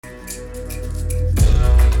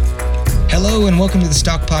Hello and welcome to the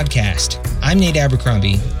Stock Podcast. I'm Nate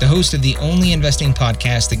Abercrombie, the host of the only investing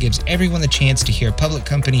podcast that gives everyone the chance to hear public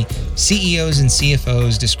company CEOs and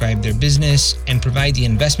CFOs describe their business and provide the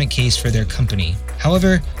investment case for their company.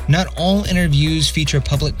 However, not all interviews feature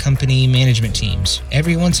public company management teams.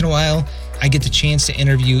 Every once in a while, I get the chance to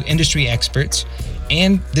interview industry experts,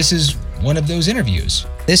 and this is one of those interviews.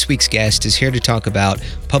 This week's guest is here to talk about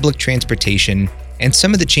public transportation and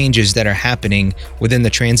some of the changes that are happening within the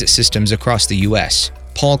transit systems across the U.S.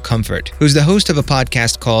 Paul Comfort, who's the host of a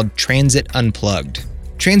podcast called Transit Unplugged.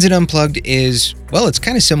 Transit Unplugged is, well, it's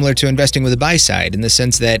kind of similar to investing with a buy side in the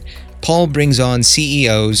sense that Paul brings on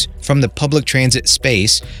CEOs from the public transit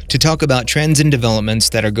space to talk about trends and developments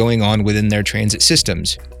that are going on within their transit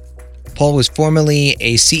systems. Paul was formerly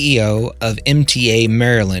a CEO of MTA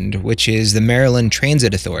Maryland, which is the Maryland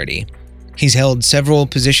Transit Authority. He's held several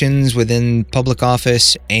positions within public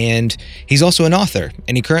office, and he's also an author,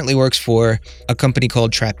 and he currently works for a company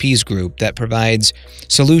called Trapeze Group that provides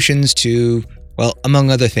solutions to, well, among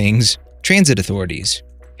other things, transit authorities.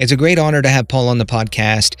 It's a great honor to have Paul on the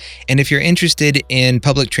podcast, and if you're interested in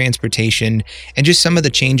public transportation and just some of the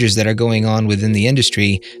changes that are going on within the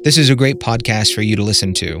industry, this is a great podcast for you to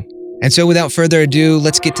listen to. And so without further ado,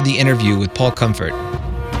 let's get to the interview with Paul Comfort.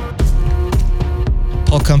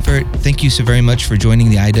 Paul Comfort, thank you so very much for joining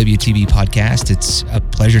the IWTB podcast. It's a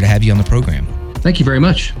pleasure to have you on the program. Thank you very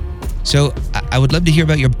much. So I would love to hear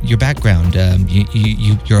about your background.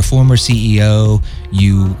 You're a former CEO.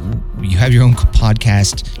 You have your own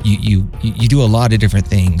podcast. You do a lot of different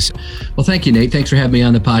things. Well, thank you, Nate. Thanks for having me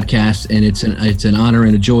on the podcast, and it's an honor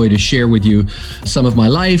and a joy to share with you some of my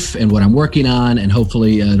life and what I'm working on, and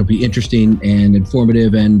hopefully it'll be interesting and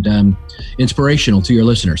informative and inspirational to your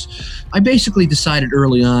listeners. I basically decided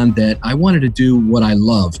early on that I wanted to do what I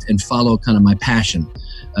loved and follow kind of my passion.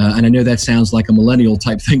 And I know that sounds like a millennial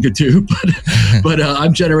type thing to do, but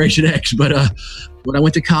I'm Generation X. But when I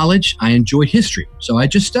went to college, I enjoyed history. So I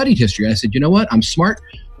just studied history. I said, you know what? I'm smart.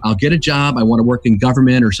 I'll get a job. I want to work in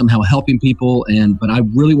government or somehow helping people. But I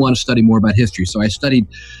really want to study more about history. So I studied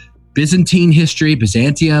Byzantine history,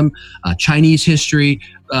 Byzantium, Chinese history.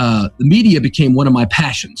 The media became one of my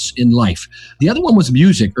passions in life. The other one was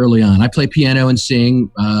music early on. I play piano and sing.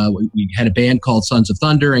 We had a band called Sons of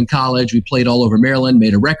Thunder in college. We played all over Maryland,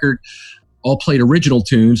 made a record, all played original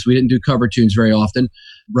tunes. We didn't do cover tunes very often.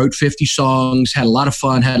 Wrote 50 songs, had a lot of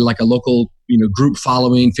fun, had like a local group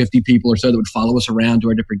following, 50 people or so that would follow us around to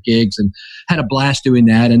our different gigs, and had a blast doing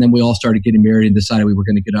that. And then we all started getting married and decided we were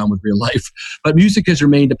going to get on with real life. But music has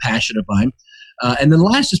remained a passion of mine. And then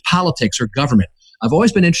last is politics or government. I've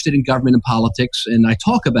always been interested in government and politics, and I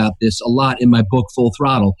talk about this a lot in my book, Full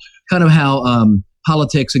Throttle, kind of how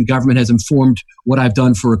politics and government has informed what I've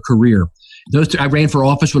done for a career. I ran for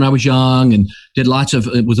office when I was young and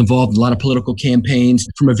was involved in a lot of political campaigns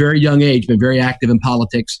from a very young age, been very active in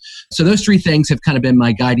politics. So those three things have kind of been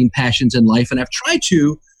my guiding passions in life. And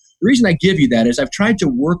the reason I give you that is I've tried to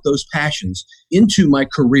work those passions into my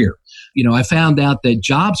career. I found out that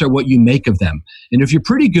jobs are what you make of them. And if you're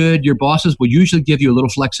pretty good, your bosses will usually give you a little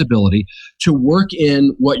flexibility to work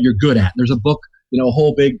in what you're good at. There's a book, a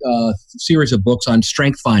whole big series of books on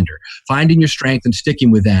Strength Finder, finding your strength and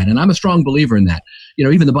sticking with that. And I'm a strong believer in that.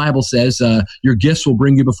 Even the Bible says your gifts will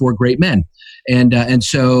bring you before great men. And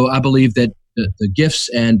so I believe that the gifts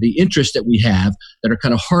and the interests that we have that are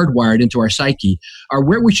kind of hardwired into our psyche are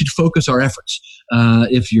where we should focus our efforts.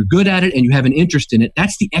 If you're good at it and you have an interest in it,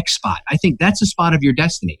 that's the X spot. I think that's the spot of your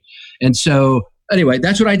destiny. And so anyway,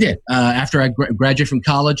 that's what I did. After I graduated from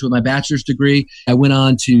college with my bachelor's degree, I went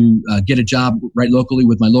on to get a job right locally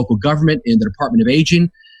with my local government in the Department of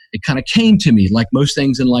Aging. It kind of came to me like most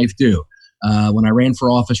things in life do. When I ran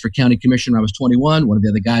for office for county commissioner, I was 21. One of the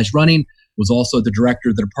other guys running was also the director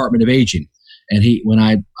of the Department of Aging. And when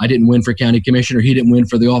I didn't win for county commissioner, he didn't win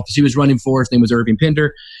for the office he was running for. His name was Irving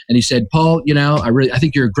Pinder. And he said, Paul, I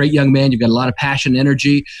think you're a great young man. You've got a lot of passion and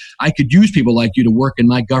energy. I could use people like you to work in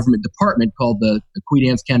my government department called the Queen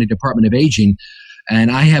Anne's County Department of Aging. And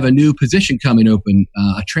I have a new position coming open,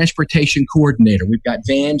 a transportation coordinator. We've got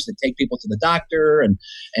vans that take people to the doctor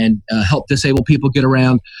and help disabled people get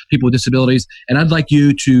around, people with disabilities. And I'd like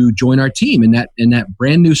you to join our team in that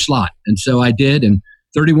brand new slot. And so I did. And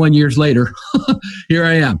 31 years later, here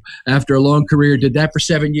I am. After a long career, did that for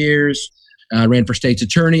 7 years. I ran for state's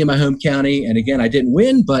attorney in my home county. And again, I didn't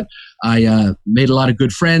win, but I made a lot of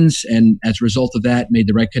good friends. And as a result of that, made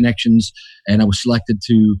the right connections. And I was selected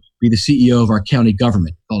to be the CEO of our county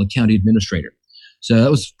government, called a county administrator. So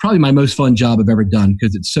that was probably my most fun job I've ever done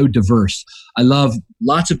because it's so diverse. I love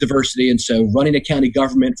lots of diversity. And so running a county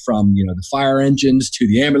government from, the fire engines to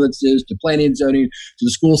the ambulances to planning and zoning to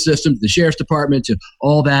the school system to the sheriff's department to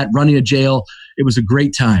all that, running a jail, it was a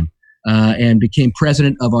great time. And became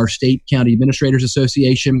president of our state county administrators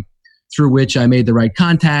association, through which I made the right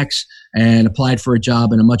contacts and applied for a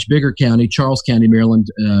job in a much bigger county, Charles County, Maryland,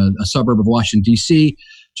 a suburb of Washington, D.C.,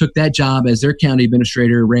 took that job as their county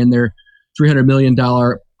administrator, ran their $300 million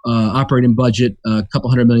operating budget, a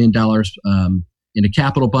couple $100 million in a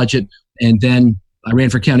capital budget. And then I ran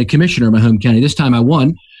for county commissioner in my home county. This time I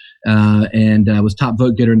won and was top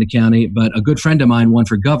vote getter in the county. But a good friend of mine won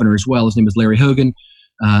for governor as well. His name is Larry Hogan.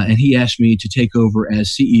 And he asked me to take over as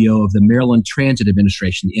CEO of the Maryland Transit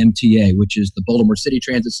Administration, the MTA, which is the Baltimore City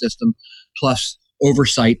transit system, plus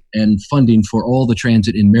oversight and funding for all the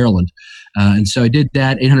transit in Maryland. And so I did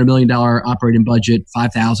that, $800 million operating budget,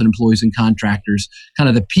 5,000 employees and contractors, kind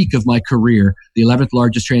of the peak of my career, the 11th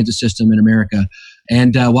largest transit system in America.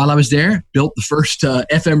 And while I was there, built the first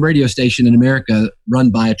FM radio station in America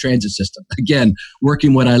run by a transit system. Again,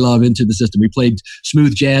 working what I love into the system. We played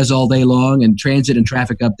smooth jazz all day long and transit and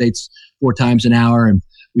traffic updates 4 times an hour. And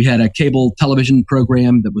we had a cable television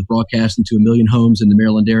program that was broadcast into 1 million homes in the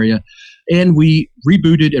Maryland area. And we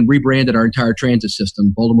rebooted and rebranded our entire transit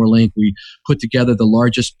system, Baltimore Link. We put together the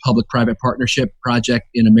largest public-private partnership project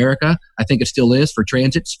in America. I think it still is for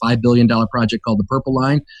transit. It's a $5 billion project called the Purple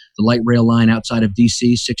Line, the light rail line outside of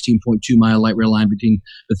D.C., 16.2-mile light rail line between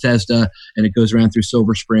Bethesda, and it goes around through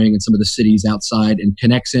Silver Spring and some of the cities outside and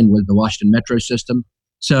connects in with the Washington Metro system.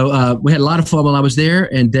 So we had a lot of fun while I was there,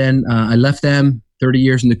 and then I left them, 30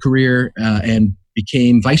 years in the career, and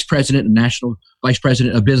became vice president and national vice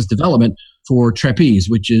president of business development for Trapeze,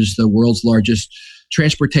 which is the world's largest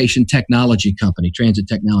transportation technology company, transit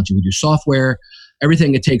technology. We do software,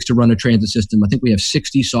 everything it takes to run a transit system. I think we have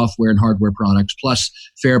 60 software and hardware products, plus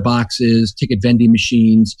fare boxes, ticket vending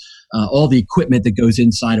machines, all the equipment that goes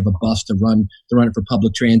inside of a bus to run it for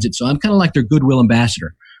public transit. So I'm kind of like their goodwill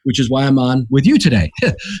ambassador, which is why I'm on with you today,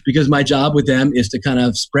 because my job with them is to kind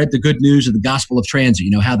of spread the good news of the gospel of transit,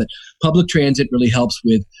 how that public transit really helps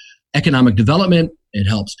with economic development. It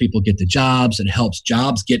helps people get the jobs. It helps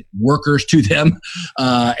jobs get workers to them,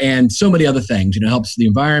 and so many other things. It helps the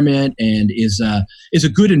environment and is a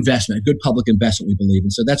good investment, a good public investment, we believe.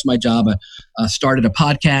 And so that's my job. I started a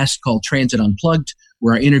podcast called Transit Unplugged,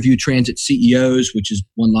 where I interview transit CEOs, which has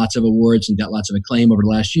won lots of awards and got lots of acclaim over the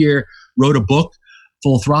last year. Wrote a book,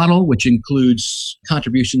 Full Throttle, which includes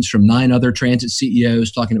contributions from 9 other transit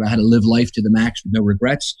CEOs talking about how to live life to the max with no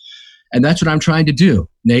regrets. And that's what I'm trying to do,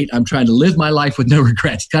 Nate. I'm trying to live my life with no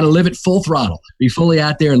regrets, kind of live it full throttle, be fully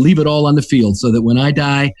out there and leave it all on the field so that when I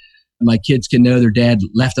die, my kids can know their dad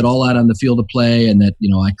left it all out on the field of play and that,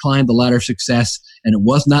 I climbed the ladder of success and it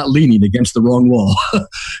was not leaning against the wrong wall.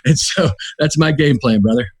 And so that's my game plan,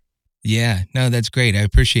 brother. Yeah, no, that's great. I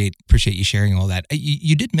appreciate you sharing all that.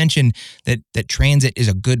 You did mention that transit is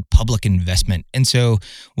a good public investment. And so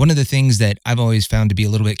one of the things that I've always found to be a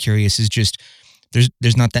little bit curious is just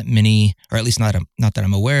there's not that many, or at least not that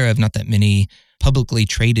I'm aware of, not that many publicly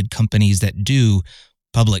traded companies that do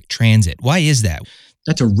public transit. Why is that?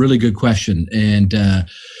 That's a really good question. And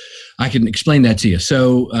I can explain that to you.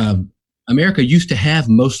 So America used to have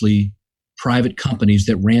mostly private companies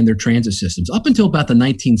that ran their transit systems up until about the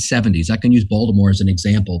 1970s. I can use Baltimore as an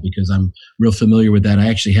example because I'm real familiar with that. I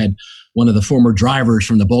actually had one of the former drivers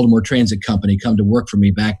from the Baltimore Transit Company come to work for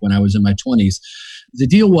me back when I was in my 20s. The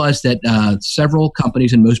deal was that several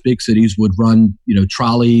companies in most big cities would run,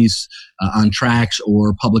 trolleys on tracks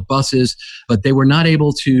or public buses, but they were not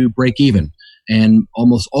able to break even. And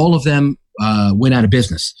almost all of them went out of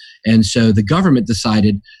business. And so the government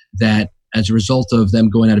decided that as a result of them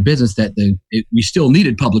going out of business, that we still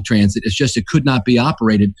needed public transit. It's just it could not be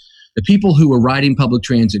operated. The people who were riding public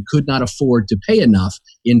transit could not afford to pay enough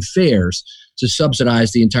in fares to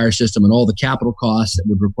subsidize the entire system and all the capital costs that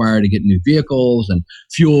would require to get new vehicles and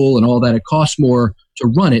fuel and all that. It costs more to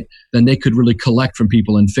run it than they could really collect from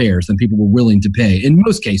people in fares than people were willing to pay. In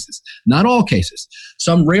most cases, not all cases.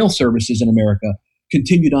 Some rail services in America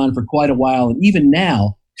continued on for quite a while, and even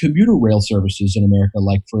now, commuter rail services in America,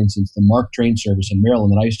 like, for instance, the MARC train service in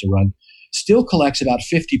Maryland that I used to run, still collects about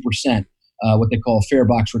 50%, what they call a fare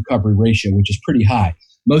box recovery ratio, which is pretty high.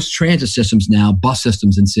 Most transit systems now, bus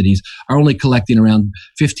systems in cities, are only collecting around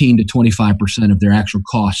 15 to 25% of their actual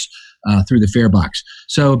costs through the fare box.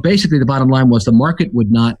 So basically, the bottom line was the market would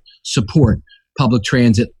not support public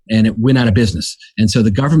transit, and it went out of business. And so the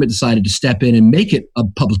government decided to step in and make it a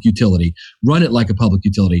public utility, run it like a public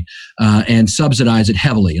utility, and subsidize it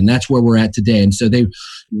heavily. And that's where we're at today. And so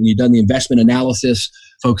we've done the investment analysis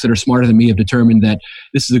folks that are smarter than me have determined that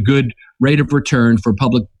this is a good rate of return for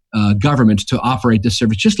public government to operate this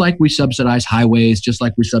service, just like we subsidize highways, just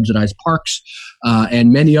like we subsidize parks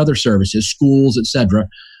and many other services, schools, etc.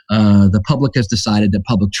 The public has decided that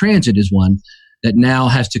public transit is one that now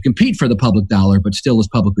has to compete for the public dollar, but still is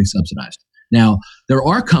publicly subsidized. Now, there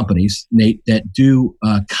are companies, Nate, that do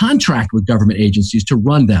contract with government agencies to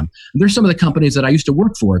run them. And there's some of the companies that I used to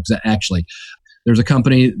work for, actually. There's a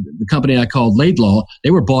company, the company I called Laidlaw. They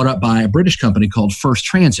were bought up by a British company called First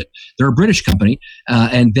Transit. They're a British company,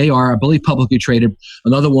 and they are, I believe, publicly traded.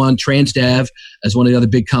 Another one, Transdev, as one of the other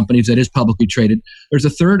big companies that is publicly traded. There's a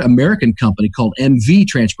third American company called MV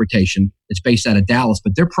Transportation. It's based out of Dallas,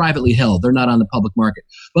 but they're privately held. They're not on the public market.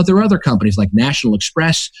 But there are other companies like National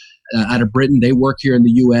Express, out of Britain. They work here in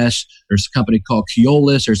the U.S. There's a company called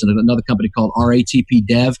Keolis. There's another company called RATP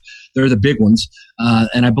Dev. They're the big ones.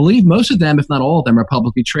 And I believe most of them, if not all of them, are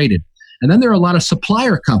publicly traded. And then there are a lot of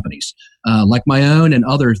supplier companies like my own and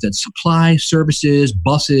others that supply services,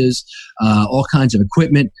 buses, all kinds of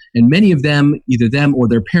equipment. And many of them, either them or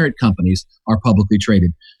their parent companies, are publicly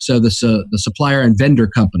traded. So the supplier and vendor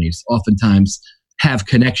companies oftentimes have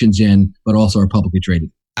connections in, but also are publicly traded.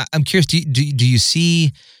 I'm curious, do you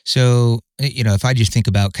see, so, if I just think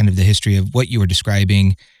about kind of the history of what you were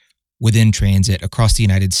describing within transit across the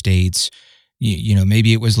United States,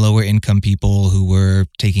 maybe it was lower income people who were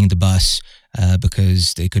taking the bus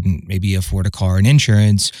because they couldn't maybe afford a car and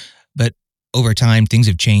insurance, but over time, things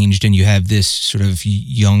have changed, and you have this sort of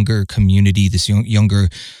younger community, this younger,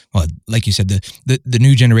 well, like you said, the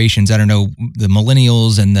new generations. I don't know, the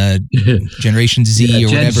millennials and the Generation Z or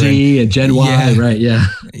Gen whatever. Gen Z and Gen Y, right? Yeah,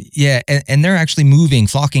 yeah, and they're actually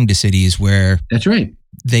flocking to cities where that's right.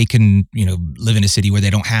 They can, live in a city where they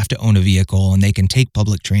don't have to own a vehicle and they can take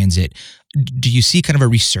public transit. Do you see kind of a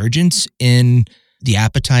resurgence in the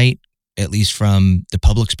appetite, at least from the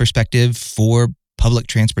public's perspective, for public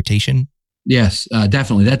transportation? Yes,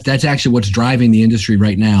 definitely. That's actually what's driving the industry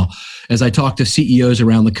right now. As I talk to CEOs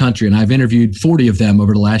around the country, and I've interviewed 40 of them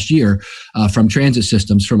over the last year from transit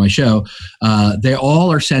systems for my show, they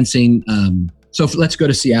all are sensing. So let's go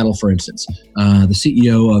to Seattle, for instance. The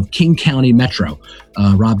CEO of King County Metro,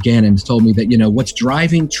 Rob Gannon, has told me that, what's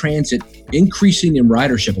driving transit increasing in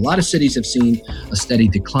ridership. A lot of cities have seen a steady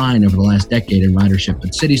decline over the last decade in ridership,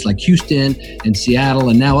 but cities like Houston and Seattle,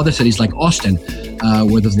 and now other cities like Austin,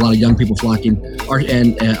 where there's a lot of young people flocking,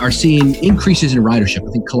 are seeing increases in ridership.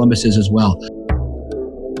 I think Columbus is as well.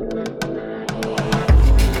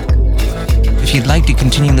 If you'd like to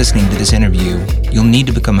continue listening to this interview, you'll need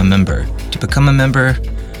to become a member. To become a member,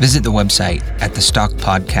 visit the website at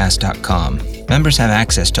thestockpodcast.com. Members have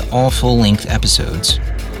access to all full-length episodes.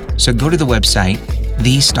 So go to the website,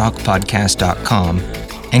 thestockpodcast.com,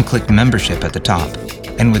 and click membership at the top.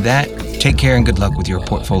 And with that, take care and good luck with your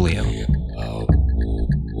portfolio.